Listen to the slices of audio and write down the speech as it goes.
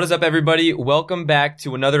What is up, everybody? Welcome back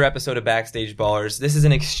to another episode of Backstage Ballers. This is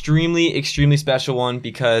an extremely special one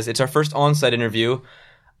because it's our first on-site interview.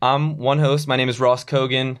 I'm one host. My name is Ross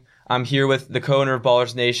Kogan. I'm here with the co-owner of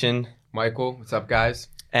Ballers Nation, Michael. What's up, guys?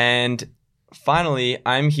 And finally,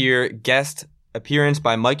 I'm here, guest appearance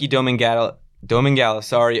by Mikey Domingala,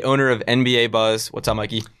 owner of NBA Buzz. What's up,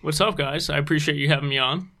 Mikey? What's up, guys? I appreciate you having me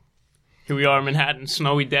on. Here we are in Manhattan,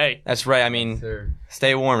 snowy day. That's right. I mean,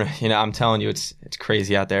 stay warm. You know, I'm telling you, it's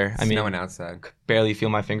crazy out there. I mean, snowing outside. Barely feel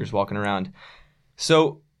my fingers walking around.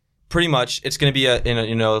 So, pretty much, it's going to be a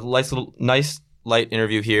nice light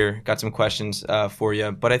interview here. Got some questions for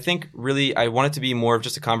you, but I think really I want it to be more of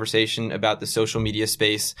just a conversation about the social media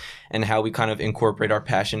space and how we kind of incorporate our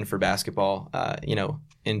passion for basketball,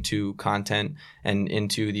 into content and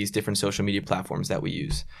into these different social media platforms that we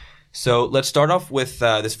use. So let's start off with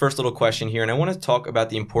this first little question here, and I want to talk about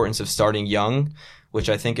the importance of starting young, which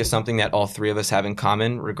I think is something that all three of us have in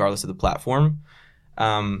common, regardless of the platform.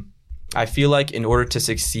 I feel like in order to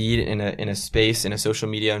succeed in a space, in a social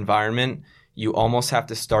media environment, you almost have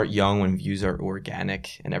to start young when views are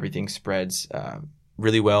organic and everything spreads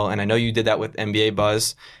really well. And I know you did that with NBA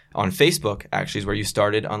Buzz on Facebook, actually, is where you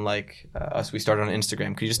started. Unlike us, we started on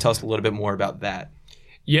Instagram. Could you just tell us a little bit more about that?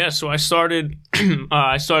 Yeah, so I started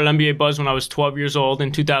NBA Buzz when I was 12 years old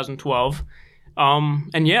in 2012.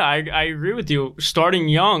 And yeah, I agree with you. Starting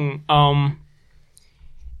young,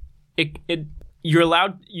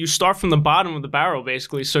 you start from the bottom of the barrel,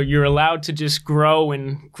 basically. So you're allowed to just grow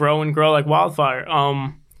and grow like wildfire.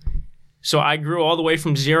 So I grew all the way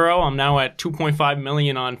from zero. I'm now at 2.5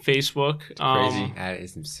 million on Facebook. Crazy. That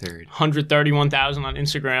is absurd. 131,000 on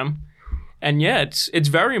Instagram. And yeah, it's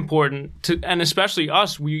very important to, and especially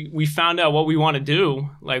us, we found out what we want to do,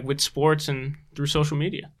 like with sports and through social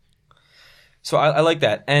media. So I like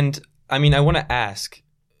that. And I mean, I want to ask,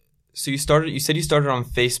 so you said you started on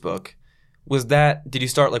Facebook. Did you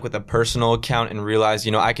start like with a personal account and realize,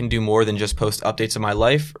 I can do more than just post updates of my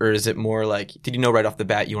life? Or is it more like, did you know right off the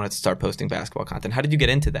bat you wanted to start posting basketball content? How did you get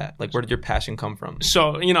into that? Like, where did your passion come from?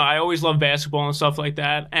 So, I always loved basketball and stuff like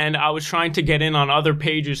that. And I was trying to get in on other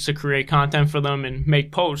pages to create content for them and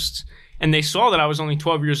make posts. And they saw that I was only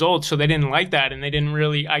 12 years old, so they didn't like that. And they didn't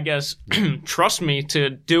really, I guess, trust me to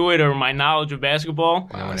do it or my knowledge of basketball.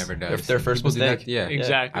 No one ever does. Their first mistake. Yeah,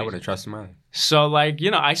 exactly. I wouldn't trust mine. So,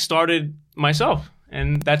 I started myself.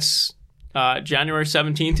 And that's January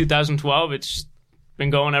 17, 2012. It's been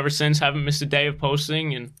going ever since. Haven't missed a day of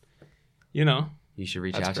posting. And, You should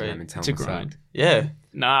reach out to them and tell them what's up. Yeah.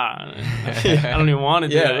 Nah. I don't even want to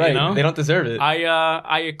do that, right. They don't deserve it.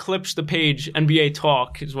 I eclipsed the page. NBA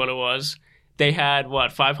Talk is what it was. They had,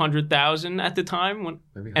 500,000 at the time?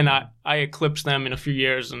 And I eclipsed them in a few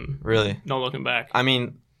years. And really? No looking back. I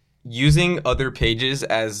mean, using other pages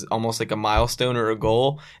as almost like a milestone or a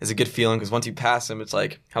goal is a good feeling because once you pass them, it's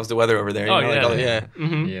like, how's the weather over there? Yeah.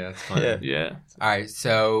 Mm-hmm. Yeah, that's fun. Yeah. All right,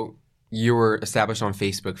 so you were established on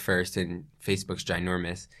Facebook first, and Facebook's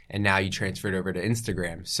ginormous, and now you transferred over to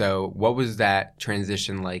Instagram. So what was that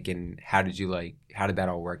transition like, and how did that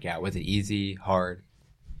all work out? Was it easy, hard?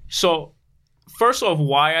 So first off,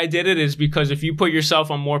 why I did it is because if you put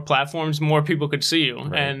yourself on more platforms, more people could see you.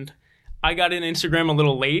 Right. And I got in Instagram a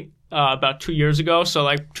little late, about 2 years ago.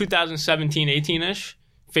 So 2017, 18-ish.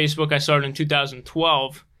 Facebook, I started in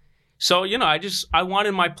 2012. So, I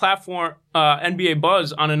wanted my platform, NBA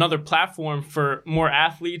Buzz, on another platform for more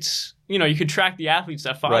athletes. You could track the athletes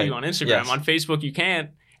that follow you on Instagram. Yes. On Facebook, you can't.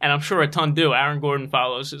 And I'm sure a ton do. Aaron Gordon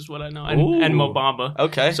follows, is what I know. And Mo Bamba.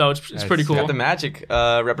 Okay. So it's pretty cool. Got the Magic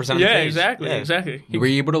representing Yeah, page. Exactly. Were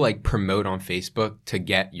you able to promote on Facebook to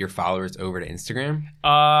get your followers over to Instagram?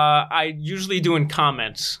 I usually do in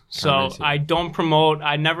comments. So I don't promote.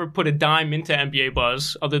 I never put a dime into NBA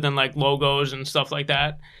Buzz other than logos and stuff like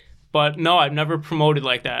that. But no, I've never promoted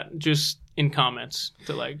like that. Just in comments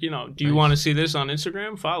to do you want to see this on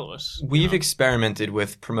Instagram? Follow us. We've experimented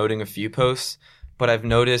with promoting a few posts. But I've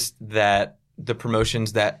noticed that the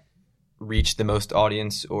promotions that reach the most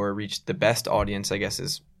audience or reach the best audience, I guess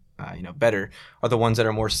is, better, are the ones that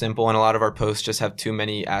are more simple. And a lot of our posts just have too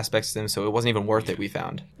many aspects to them. So it wasn't even worth it, we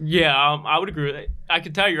found. Yeah, I would agree with that. I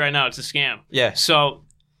can tell you right now it's a scam. Yeah. So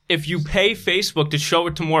if you pay Facebook to show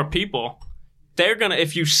it to more people,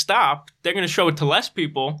 if you stop, they're going to show it to less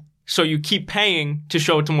people. So you keep paying to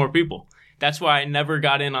show it to more people. That's why I never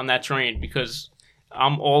got in on that train because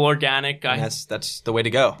I'm all organic. That's the way to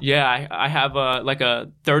go. Yeah, I have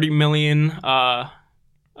a 30 million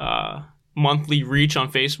monthly reach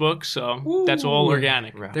on Facebook, so that's all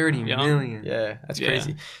organic. 30 million. Yeah, that's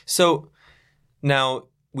crazy. So now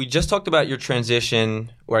we just talked about your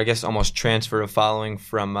transition, or I guess almost transfer of following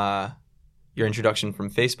from your introduction from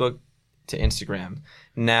Facebook to Instagram.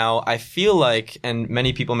 Now, I feel like, and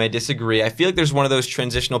many people may disagree, I feel like there's one of those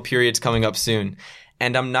transitional periods coming up soon.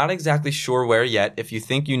 And I'm not exactly sure where yet. If you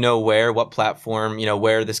think you know where, what platform,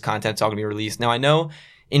 where this content's all going to be released. Now, I know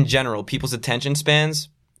in general, people's attention spans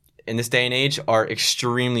in this day and age are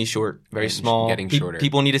extremely short, very small. Getting shorter.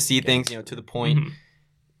 People need to see things, to the point. Mm-hmm.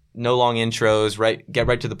 No long intros, right? Get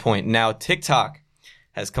right to the point. Now, TikTok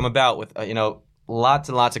has come about with, lots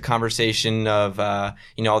and lots of conversation of,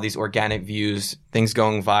 all these organic views, things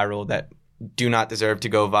going viral that do not deserve to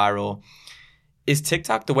go viral. Is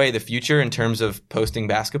TikTok the way of the future in terms of posting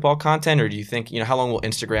basketball content, or do you think, how long will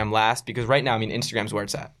Instagram last? Because right now, Instagram's where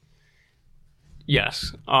it's at.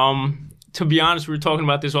 Yes. To be honest, we were talking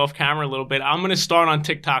about this off camera a little bit. I'm going to start on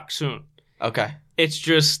TikTok soon. Okay. It's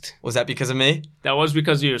just... Was that because of me? That was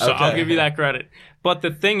because of you, so Okay. I'll give you that credit. But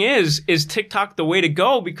the thing is TikTok the way to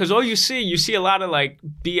go? Because all you see a lot of like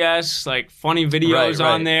BS, like funny videos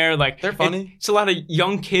Right. on there. Like They're funny. It's a lot of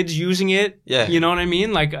young kids using it. Yeah. You know what I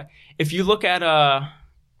mean? Like if you look at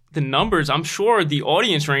the numbers, I'm sure the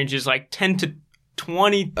audience range is like 10 to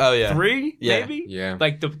 23, Oh, yeah. Yeah. maybe? Yeah.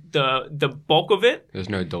 Like the bulk of it. There's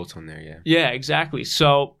no adults on there, yeah. Yeah, exactly.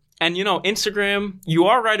 So, and Instagram, you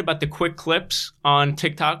are right about the quick clips on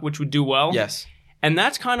TikTok, which would do well. Yes. And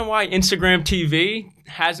that's kind of why Instagram TV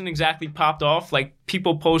hasn't exactly popped off. Like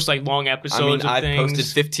people post like long episodes of I've things. posted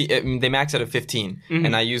 15. They max out at 15,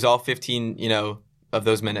 and I use all 15, of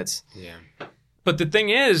those minutes. Yeah. But the thing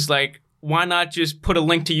is, like, why not just put a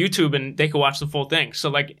link to YouTube and they can watch the full thing?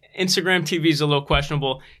 So like Instagram TV is a little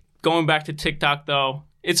questionable. Going back to TikTok though,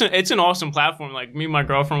 it's an awesome platform. Like me and my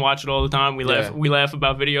girlfriend watch it all the time. We laugh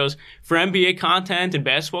about videos. For NBA content and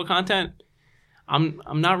basketball content, I'm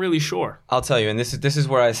not really sure. I'll tell you, and this is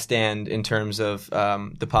where I stand in terms of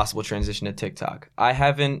the possible transition to TikTok.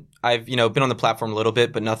 I've been on the platform a little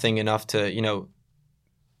bit, but nothing enough to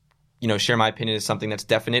share my opinion as something that's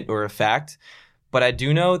definite or a fact. But I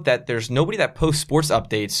do know that there's nobody that posts sports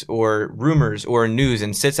updates or rumors or news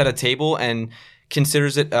and sits at a table and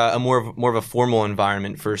considers it a more of a formal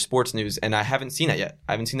environment for sports news. And I haven't seen that yet.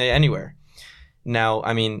 I haven't seen that anywhere. Now,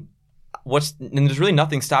 and there's really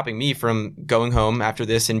nothing stopping me from going home after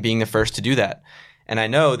this and being the first to do that. And I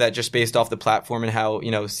know that just based off the platform and how,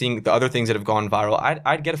 seeing the other things that have gone viral,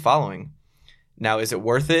 I'd get a following. Now, is it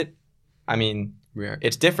worth it?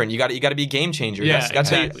 It's different. You got to be a game changer. Yeah,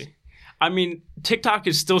 That's exactly. TikTok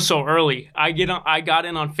is still so early. I got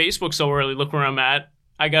in on Facebook so early. Look where I'm at.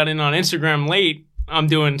 I got in on Instagram late. I'm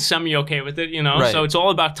doing semi-okay with it, Right. So it's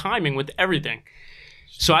all about timing with everything.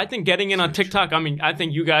 So I think getting in on TikTok, I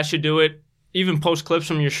think you guys should do it. Even post clips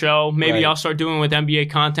from your show. Maybe Right. I'll start doing with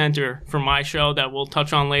NBA content or for my show that we'll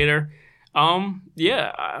touch on later.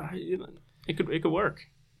 It could work.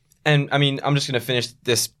 And I'm just going to finish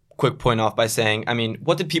this quick point off by saying,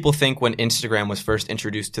 what did people think when Instagram was first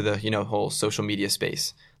introduced to the, whole social media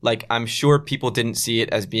space? Like, I'm sure people didn't see it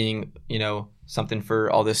as being, something for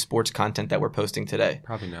all this sports content that we're posting today.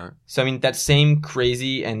 Probably not. So, that same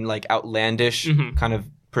crazy and like outlandish kind of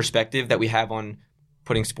perspective that we have on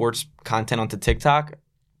putting sports content onto TikTok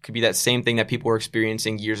could be that same thing that people were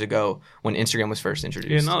experiencing years ago when Instagram was first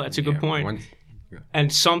introduced. Yeah, no, that's a good point. Once-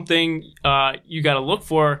 And something you got to look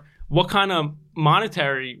for, what kind of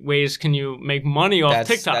monetary ways can you make money off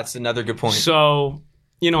TikTok? That's another good point. So,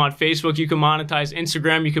 on Facebook, you can monetize.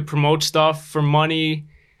 Instagram, you could promote stuff for money.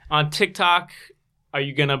 On TikTok, are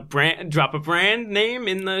you going to drop a brand name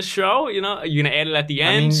in the show? Are you going to add it at the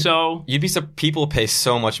end? People pay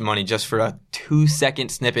so much money just for a 2-second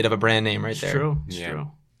snippet of a brand name right there. True. It's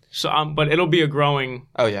true. So, but it'll be a growing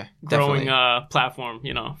Oh yeah, definitely. platform,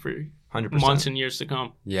 for 100%. months and years to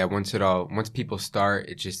come. Yeah, once people start,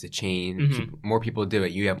 it's just a chain. More people do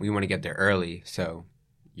it. We want to get there early, so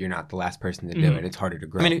you're not the last person to do it. It's harder to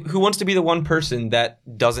grow. Who wants to be the one person that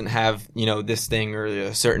doesn't have, this thing or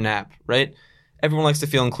a certain app, right? Everyone likes to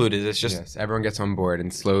feel included. It's just yes, everyone gets on board,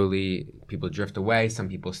 and slowly people drift away. Some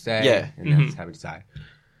people stay, Yeah. and that's how we decide.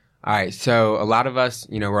 All right, so a lot of us,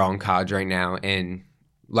 we're all in college right now, and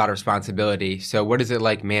a lot of responsibility. So what is it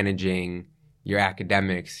like managing your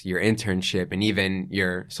academics, your internship, and even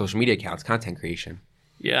your social media accounts, content creation?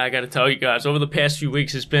 Yeah, I got to tell you guys, over the past few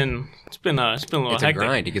weeks, it's been a little It's hectic. a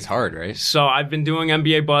grind. It gets hard, right? So I've been doing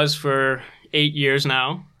NBA Buzz for 8 years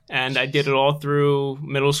now, and I did it all through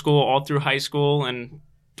middle school, all through high school, and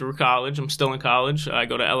through college. I'm still in college. I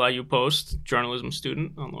go to LIU Post, journalism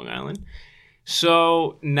student on Long Island.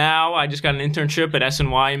 So now I just got an internship at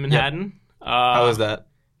SNY in Manhattan. how was that?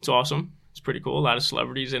 It's awesome. It's pretty cool. A lot of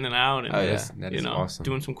celebrities in and out, and Oh, yeah. That is awesome.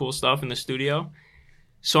 doing some cool stuff in the studio.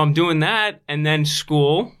 So I'm doing that, and then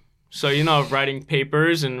school So, writing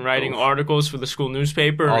papers and writing articles for the school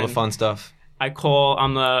newspaper. All and the fun stuff.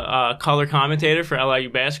 I'm the color commentator for LIU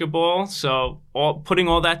basketball. So putting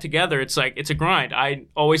all that together, it's a grind. I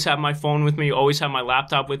always have my phone with me, always have my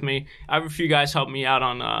laptop with me. I have a few guys help me out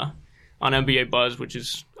on NBA Buzz, which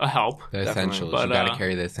is a help. The essentials. But, you got to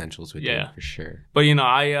carry the essentials with you, for sure. But,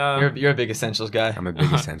 You're a big essentials guy. I'm a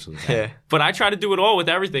big essentials guy. Yeah. But I try to do it all with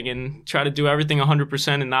everything and try to do everything 100%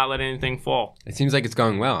 and not let anything fall. It seems like it's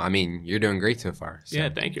going well. I mean, you're doing great so far. So. Yeah,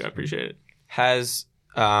 thank you. I appreciate it.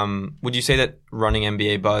 Would you say that running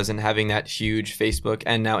NBA Buzz and having that huge Facebook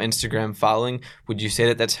and now Instagram following, would you say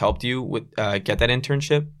that that's helped you with get that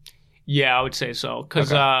internship? Yeah, I would say so.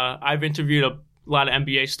 Because I've interviewed a lot of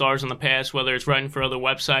NBA stars in the past, whether it's writing for other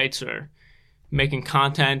websites or making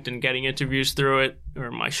content and getting interviews through it, or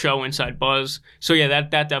my show Inside Buzz. So yeah,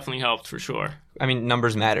 that definitely helped for sure. I mean,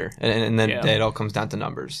 numbers matter, and then it all comes down to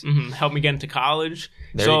numbers. Mm-hmm. Helped me get into college.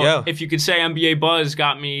 There you go. If you could say NBA Buzz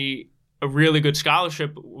got me a really good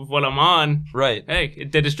scholarship with what I'm on, right? Hey,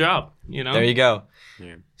 it did its job. There you go.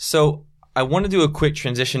 Yeah. So I want to do a quick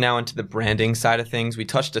transition now into the branding side of things. We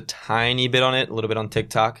touched a tiny bit on it, a little bit on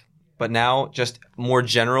TikTok. But now, just more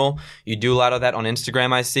general, you do a lot of that on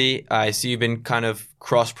Instagram, I see. I see you've been kind of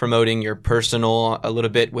cross-promoting your personal a little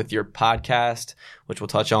bit with your podcast, which we'll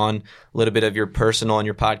touch on, a little bit of your personal and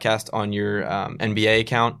your podcast on your NBA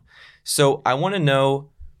account. So I want to know,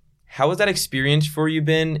 how has that experience for you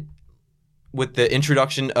been with the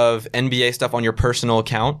introduction of NBA stuff on your personal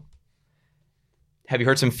account? Have you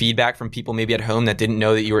heard some feedback from people maybe at home that didn't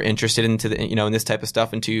know that you were interested in this type of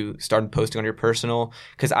stuff until you started posting on your personal?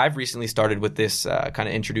 Because I've recently started with this kind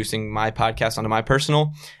of introducing my podcast onto my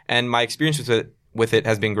personal, and my experience with it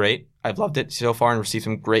has been great. I've loved it so far and received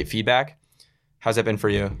some great feedback. How's that been for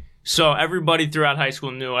you? So everybody throughout high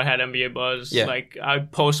school knew I had NBA Buzz. Yeah. Like, I'd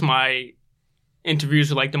post my interviews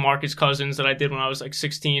with like DeMarcus Cousins that I did when I was like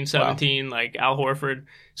 16, 17, like Al Horford.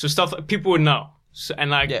 So stuff people would know. So, and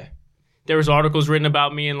like, there was articles written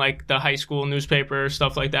about me in like the high school newspaper,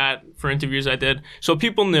 stuff like that for interviews I did. So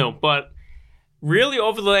people knew. But really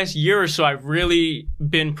over the last year or so, I've really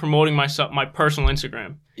been promoting my personal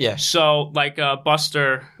Instagram. Yeah. So like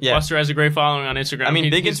Buster has a great following on Instagram. I mean,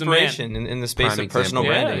 big inspiration in the space of personal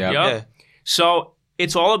branding. Yeah. So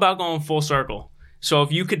it's all about going full circle. So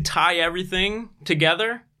if you could tie everything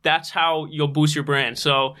together, that's how you'll boost your brand.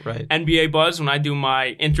 So NBA Buzz, when I do my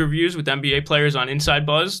interviews with NBA players on Inside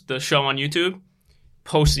Buzz, the show on YouTube,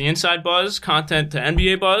 post the Inside Buzz content to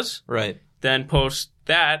NBA Buzz. Right. Then post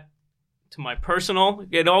that to my personal.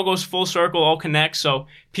 It all goes full circle, all connects. So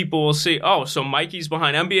people will see, oh, so Mikey's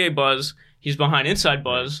behind NBA Buzz. He's behind Inside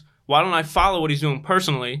Buzz. Why don't I follow what he's doing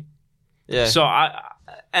personally? Yeah. So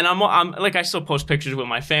I'm like, I still post pictures with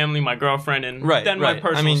my family, my girlfriend, and then my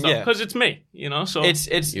personal stuff because it's me, So it's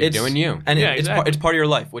doing you, and it's part of your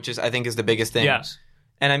life, which I think is the biggest thing. Yes.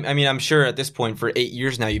 And I'm sure at this point for 8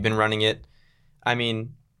 years now you've been running it. I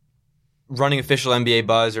mean, running official NBA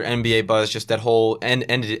Buzz or NBA Buzz, just that whole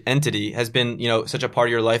entity has been such a part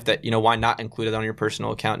of your life that why not include it on your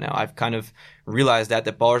personal account now? I've kind of realized that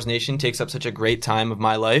Ballers Nation takes up such a great time of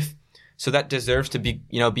my life, so that deserves to be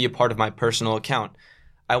be a part of my personal account.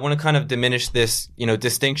 I want to kind of diminish this,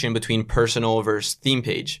 distinction between personal versus theme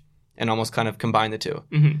page and almost kind of combine the two.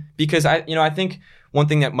 Mm-hmm. Because I think one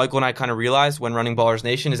thing that Michael and I kind of realized when running Ballers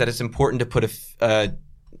Nation is that it's important to put a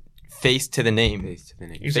face to the name. Face to the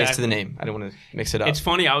name. Exactly. Face to the name. I don't want to mix it up. It's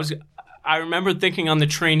funny. I remember thinking on the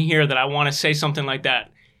train here that I want to say something like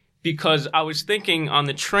that because I was thinking on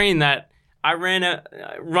the train that I run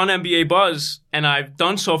NBA Buzz and I've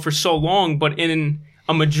done so for so long, but in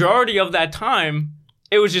a majority of that time,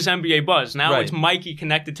 it was just NBA Buzz. Now it's Mikey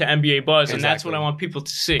connected to NBA Buzz, and that's what I want people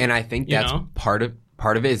to see. And I think that's part of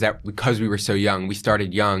it is that because we were so young, we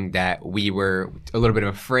started young, that we were a little bit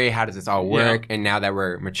afraid, how does this all work? And now that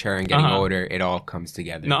we're mature and getting older, it all comes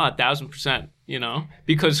together. No, 1,000%,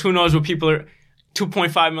 because who knows what people are...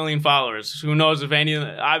 2.5 million followers. Who knows if any of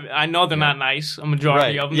them... I know they're not nice. A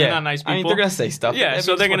majority of them, they're not nice people. I mean, they're going to say stuff. Yeah,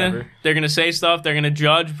 so they're going to say stuff. They're going to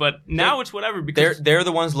judge. But now it's whatever because... They're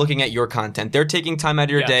the ones looking at your content. They're taking time out of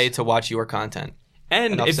your day to watch your content.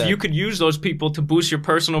 And if you could use those people to boost your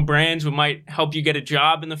personal brands, what might help you get a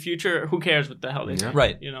job in the future, who cares what the hell they do?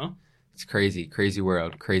 Right. It's crazy. Crazy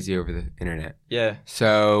world. Crazy over the internet. Yeah.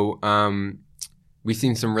 So we've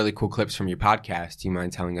seen some really cool clips from your podcast. Do you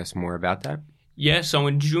mind telling us more about that? Yeah, so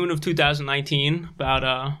in June of 2019,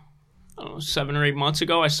 about 7 or 8 months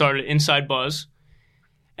ago, I started Inside Buzz.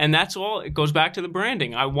 And that's all. It goes back to the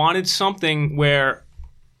branding. I wanted something where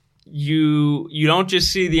you don't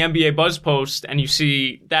just see the NBA Buzz post and you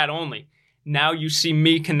see that only. Now you see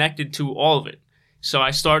me connected to all of it. So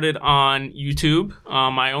I started on YouTube.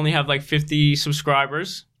 I only have like 50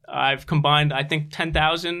 subscribers. I've combined, I think,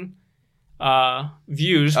 10,000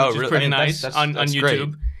 views, which is pretty nice on YouTube. Great.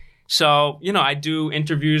 So, I do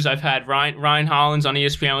interviews. I've had Ryan Hollins on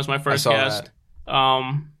ESPN was my first guest.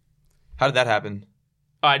 How did that happen?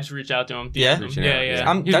 I just reached out to him. Yeah?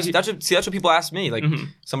 Yeah. That's what people ask me. Like,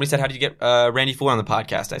 somebody said, how did you get Randy Fuller on the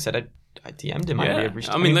podcast? I said, I DM'd him. Yeah.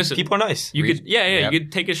 Listen, people are nice. You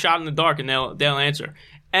could take a shot in the dark and they'll answer.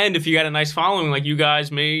 And if you got a nice following like you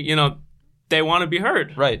guys, me, they want to be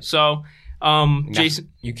heard. Right. So, Jason,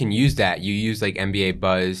 you can use that. You use like NBA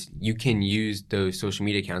Buzz. You can use those social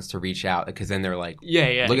media accounts to reach out because then they're like,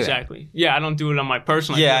 look exactly. Yeah, I don't do it on my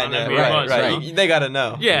personal. Yeah, I do it on NBA Buzz, right. They got to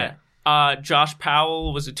know. Yeah. Josh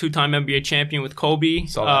Powell was a 2-time NBA champion with Kobe.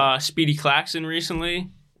 Speedy Claxton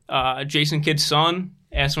recently. Jason Kidd's son.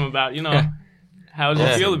 Asked him about, how does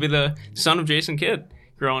it feel to be the son of Jason Kidd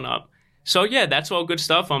growing up? So, yeah, that's all good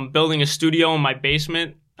stuff. I'm building a studio in my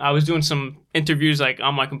basement. I was doing some interviews like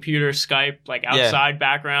on my computer, Skype, like outside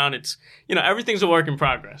background. It's, everything's a work in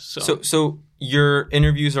progress. So your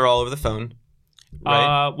interviews are all over the phone,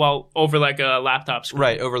 right? Over like a laptop screen.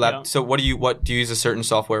 Right, over laptop. Yeah. So what do you use a certain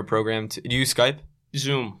software program to? Do you use Skype?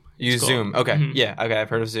 Zoom. You use Zoom. Okay. Mm-hmm. Yeah. Okay. I've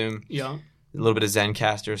heard of Zoom. Yeah. A little bit of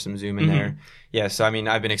Zencaster, some Zoom in there. Yeah. So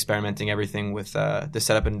I've been experimenting everything with the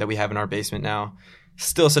setup that we have in our basement now.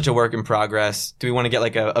 Still such a work in progress. Do we want to get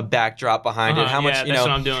like a backdrop behind it? How much? That's what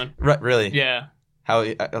I'm doing. Really? Yeah. How?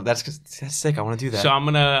 That's sick. I want to do that. So I'm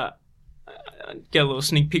gonna get a little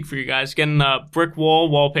sneak peek for you guys. Getting a brick wall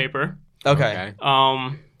wallpaper. Okay.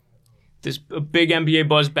 This a big NBA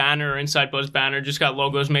Buzz banner, Inside Buzz banner. Just got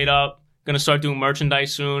logos made up. Gonna start doing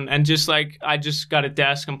merchandise soon. And I just got a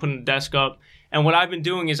desk. I'm putting the desk up. And what I've been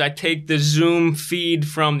doing is I take the Zoom feed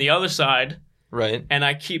from the other side. Right. And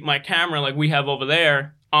I keep my camera like we have over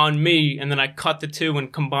there on me, and then I cut the two and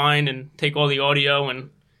combine and take all the audio and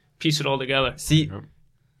piece it all together. See,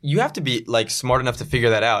 you have to be like smart enough to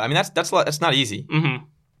figure that out. That's not easy.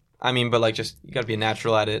 Mm-hmm. But like just you got to be a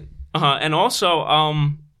natural at it. And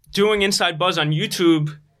also, doing Inside Buzz on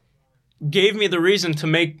YouTube gave me the reason to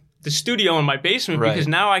make the studio in my basement because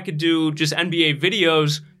now I could do just NBA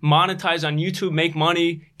videos, monetize on YouTube, make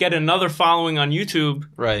money, get another following on YouTube.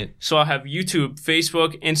 Right. So I have YouTube,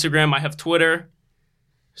 Facebook, Instagram. I have Twitter.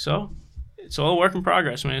 So it's all a work in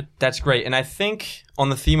progress, man. That's great. And I think on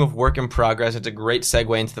the theme of work in progress, it's a great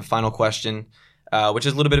segue into the final question, which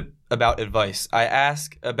is a little bit about advice. I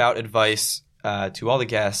ask about advice to all the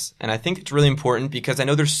guests, and I think it's really important because I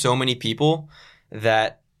know there's so many people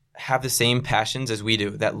that have the same passions as we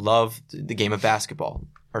do, that love the game of basketball,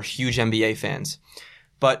 are huge NBA fans.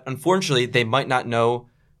 But unfortunately, they might not know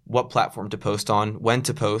what platform to post on, when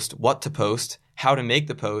to post, what to post, how to make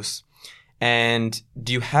the posts. And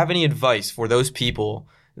do you have any advice for those people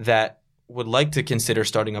that would like to consider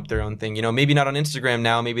starting up their own thing? Maybe not on Instagram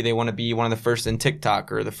now. Maybe they want to be one of the first in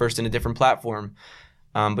TikTok or the first in a different platform.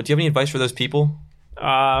 But do you have any advice for those people?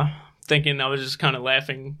 Thinking I was just kind of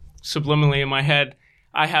laughing subliminally in my head.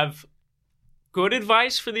 I have good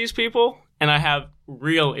advice for these people, and I have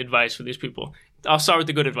real advice for these people. I'll start with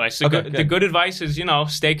the good advice. The good advice is,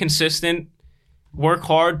 stay consistent, work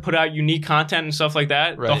hard, put out unique content and stuff like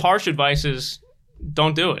that. Right. The harsh advice is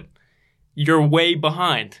don't do it. You're way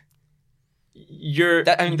behind.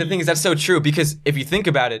 The thing is, that's so true because if you think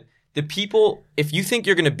about it, if you think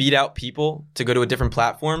you're going to beat out people to go to a different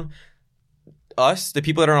platform, the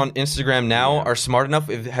people that are on Instagram now are smart enough,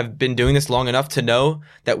 have been doing this long enough to know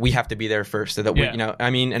that we have to be there first so that we,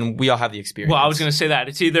 and we all have the experience. Well, I was going to say that.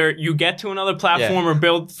 It's either you get to another platform or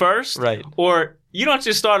build first, right? Or you don't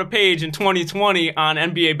just start a page in 2020 on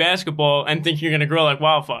NBA basketball and think you're going to grow like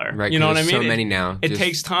wildfire. Right, you know what I mean? So many now. It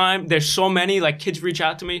takes time. There's so many, like kids reach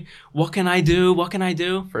out to me. What can I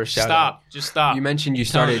do? First shout out. Just stop. You mentioned you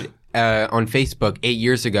started on Facebook 8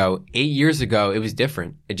 years ago. 8 years ago, it was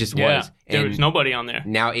different. It just was. There was nobody on there.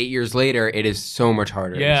 Now, 8 years later, it is so much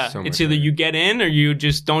harder. Yeah, it's either you get in or you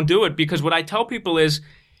just don't do it. Because what I tell people is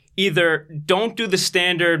either don't do the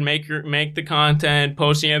standard, make the content,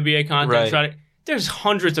 post the NBA content. Right. There's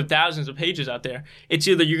hundreds of thousands of pages out there. It's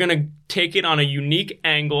either you're going to take it on a unique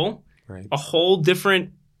angle, a whole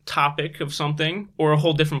different topic of something, or a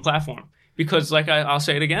whole different platform. Because like I'll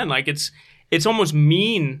say it again, like it's almost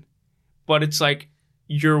mean. But it's like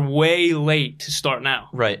you're way late to start now.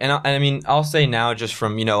 Right. And I'll say now just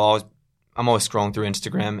from, I'm always scrolling through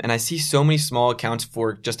Instagram and I see so many small accounts,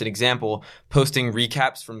 for just an example, posting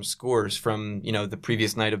recaps from scores from, the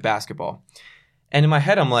previous night of basketball. And in my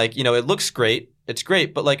head, I'm like, it looks great. It's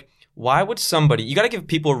great. But like, why would you got to give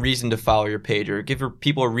people a reason to follow your page or give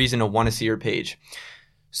people a reason to want to see your page.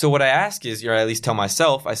 So what I ask is, or I at least tell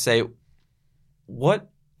myself, I say, what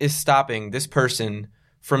is stopping this person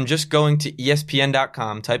from just going to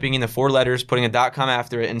ESPN.com, typing in the 4 letters, putting a .com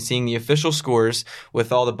after it, and seeing the official scores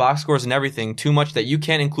with all the box scores and everything too much that you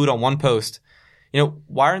can't include on one post?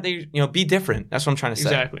 Why aren't they, be different? That's what I'm trying to say.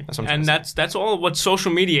 Exactly. That's all what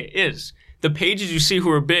social media is. The pages you see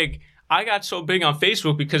who are big. I got so big on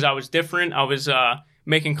Facebook because I was different. I was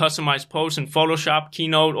making customized posts in Photoshop,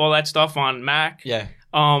 Keynote, all that stuff on Mac. Yeah.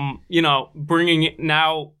 Bringing it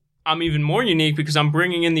now. I'm even more unique because I'm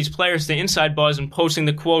bringing in these players to Inside Buzz and posting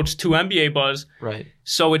the quotes to NBA Buzz. Right.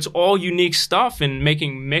 So it's all unique stuff and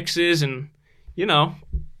making mixes and,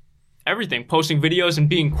 everything. Posting videos and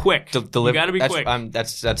being quick. You got to be quick.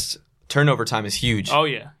 That's turnover time is huge. Oh,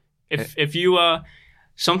 yeah. If you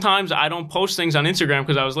sometimes I don't post things on Instagram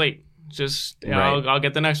because I was late. Just right. I'll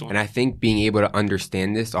get the next one. And I think being able to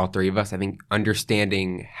understand this, all three of us, I think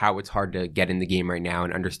understanding how it's hard to get in the game right now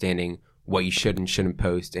and understanding what you should and shouldn't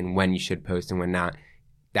post and when you should post and when not,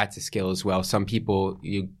 that's a skill as well. Some people,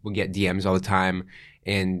 you will get DMs all the time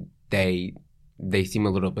and they seem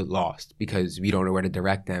a little bit lost because we don't know where to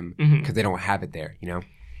direct them because they don't have it there,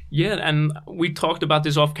 Yeah, and we talked about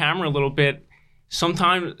this off camera a little bit.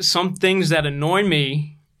 Sometimes some things that annoy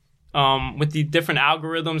me with the different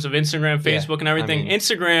algorithms of Instagram, Facebook, and everything,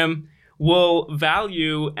 Instagram will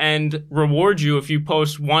value and reward you if you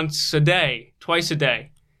post once a day, twice a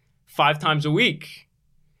day, 5 times a week.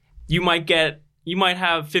 You might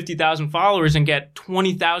have 50,000 followers and get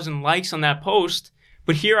 20,000 likes on that post.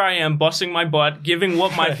 But here I am busting my butt, giving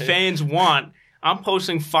what my fans want. I'm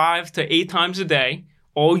posting 5 to 8 times a day,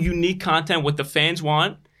 all unique content, what the fans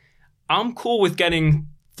want. I'm cool with getting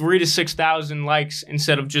 3,000 to 6,000 likes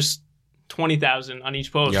instead of just 20,000 on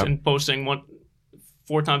each post and posting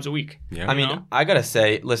 4 times a week. Yeah. I gotta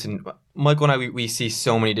say, listen, Michael and I, we see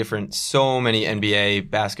so many NBA,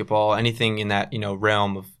 basketball, anything in that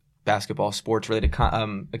realm of basketball, sports related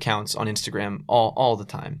accounts on Instagram all the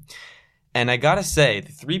time. And I gotta say,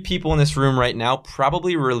 the 3 people in this room right now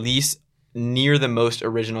probably release near the most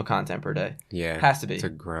original content per day. Yeah. Has to be. It's a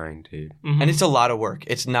grind, dude. And it's a lot of work.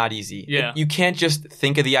 It's not easy. Yeah. You can't just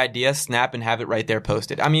think of the idea, snap, and have it right there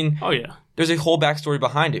posted. Oh, yeah. There's a whole backstory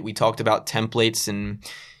behind it. We talked about templates and,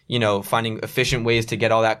 finding efficient ways to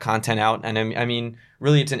get all that content out. And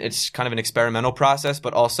really it's kind of an experimental process,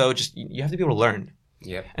 but also just you have to be able to learn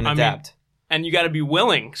and adapt. And you got to be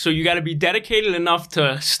willing. So you got to be dedicated enough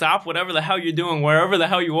to stop whatever the hell you're doing, wherever the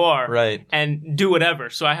hell you are, right, and do whatever.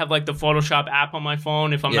 So I have the Photoshop app on my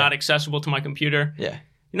phone if I'm not accessible to my computer. Yeah.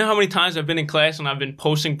 You know how many times I've been in class and I've been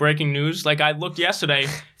posting breaking news? I looked yesterday,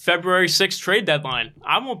 February 6th trade deadline.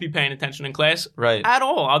 I won't be paying attention in class at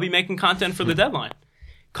all. I'll be making content for the deadline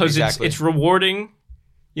because it's rewarding.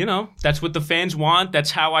 That's what the fans want.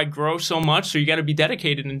 That's how I grow so much. So you got to be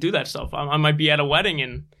dedicated and do that stuff. I might be at a wedding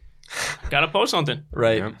and gotta post something.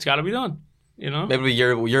 Right. It's gotta be done. Maybe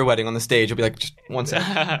your wedding on the stage will be just 1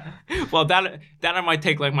 second. Well, that I might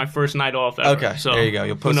take my first night off ever. Okay. So there you go.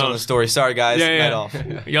 You'll post it on the story. Sorry, guys. Night off.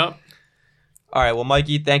 Yep. All right. Well,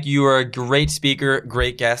 Mikey, thank you. You were a great speaker,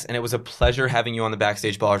 great guest, and it was a pleasure having you on the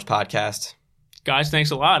Backstage Ballers podcast. Guys,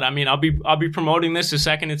 thanks a lot. I'll be promoting this the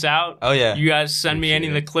second it's out. Oh yeah. You guys send me any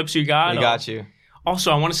of the clips you got. We got you.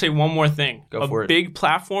 Also, I want to say one more thing. Go for it. A big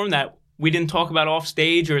platform that we didn't talk about off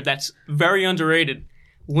stage or that's very underrated.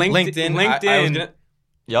 LinkedIn.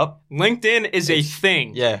 LinkedIn is a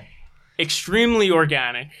thing. Yeah. Extremely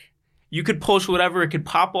organic. You could post whatever, it could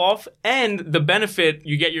pop off. And the benefit,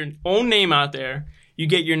 you get your own name out there. You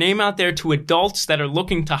get your name out there to adults that are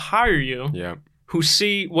looking to hire you. Yeah. Who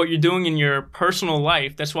see what you're doing in your personal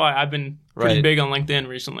life. That's why I've been pretty big on LinkedIn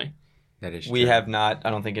recently. That is true. We have not,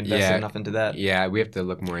 I don't think, invested enough into that. Yeah, we have to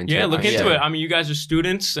look more into it. Yeah, look into it. You guys are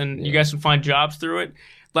students and you guys can find jobs through it.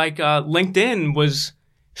 LinkedIn was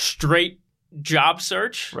straight job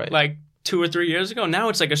search 2 or 3 years ago. Now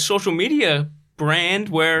it's a social media brand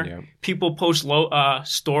where people post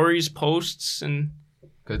stories, posts, and...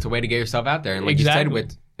 Because it's a way to get yourself out there. And like you said,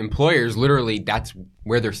 with employers, literally, that's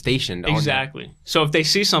where they're stationed. Exactly. So if they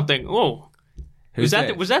see something, was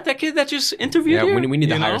that kid that just interviewed here? We need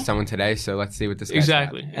to hire someone today, so let's see what this guy's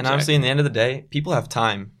Exactly. And honestly, in the end of the day, people have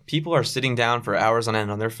time. People are sitting down for hours on end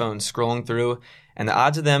on their phones, scrolling through, and the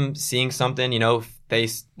odds of them seeing something, if they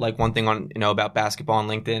like one thing on, about basketball on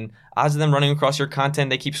LinkedIn, odds of them running across your content,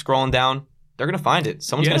 they keep scrolling down, they're going to find it.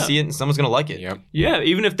 Someone's going to see it and someone's going to like it. Yep. Yeah,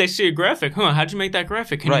 even if they see a graphic, how'd you make that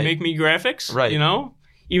graphic? Can you make me graphics? Right.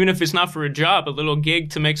 even if it's not for a job, a little gig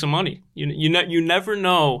to make some money. You never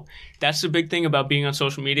know. That's the big thing about being on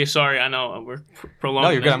social media. Sorry, I know we're prolonging.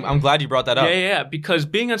 No, you're good. I'm glad you brought that up. Yeah. Because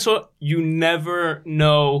being on you never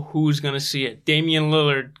know who's going to see it. Damian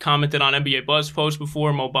Lillard commented on NBA Buzz post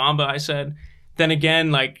before, Mo Bamba, I said. Then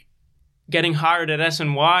again, like, getting hired at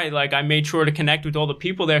SNY, like, I made sure to connect with all the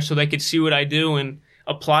people there so they could see what I do and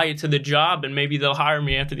apply it to the job, and maybe they'll hire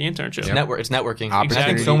me after the internship. It's networking. I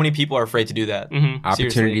Opportunity. think so many people are afraid to do that. Mm-hmm.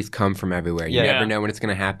 Opportunities Seriously. come from everywhere. You Yeah. never know when it's going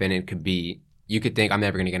to happen. It could be, you could think, I'm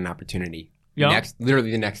never going to get an opportunity. Yeah.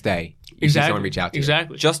 Literally the next day, you see Exactly. someone reach out to you.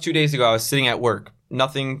 Exactly. Just 2 days ago, I was sitting at work,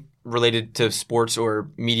 nothing related to sports or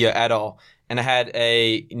media at all. And I had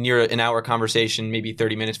a near an hour conversation, maybe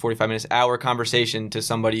 30 minutes, 45 minutes, hour conversation to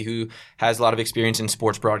somebody who has a lot of experience in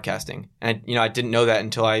sports broadcasting. And, I didn't know that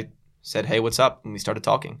until I said, hey, what's up? And we started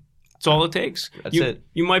talking. That's all it takes. That's it.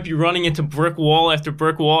 You might be running into brick wall after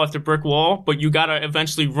brick wall after brick wall, but you got to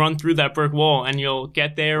eventually run through that brick wall, and you'll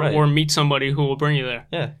get there Right. or meet somebody who will bring you there.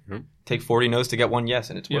 Yeah. Mhm. Take 40 no's to get one yes,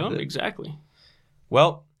 and it's worth Yeah, it. exactly.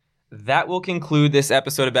 Well, that will conclude this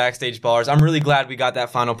episode of Backstage Ballers. I'm really glad we got that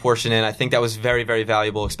final portion in. I think that was very, very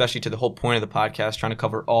valuable, especially to the whole point of the podcast, trying to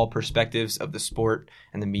cover all perspectives of the sport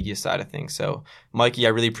and the media side of things. So, Mikey, I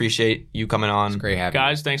really appreciate you coming on. It's great having you.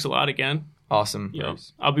 Guys, thanks a lot again. Awesome. Yeah,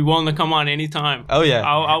 I'll be willing to come on anytime. Oh, yeah.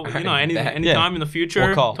 I'll anytime in the future,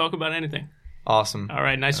 We'll call. talk about anything. Awesome. All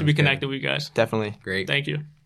right, nice to Sounds be good. connected with you guys. Definitely. Great. Thank you.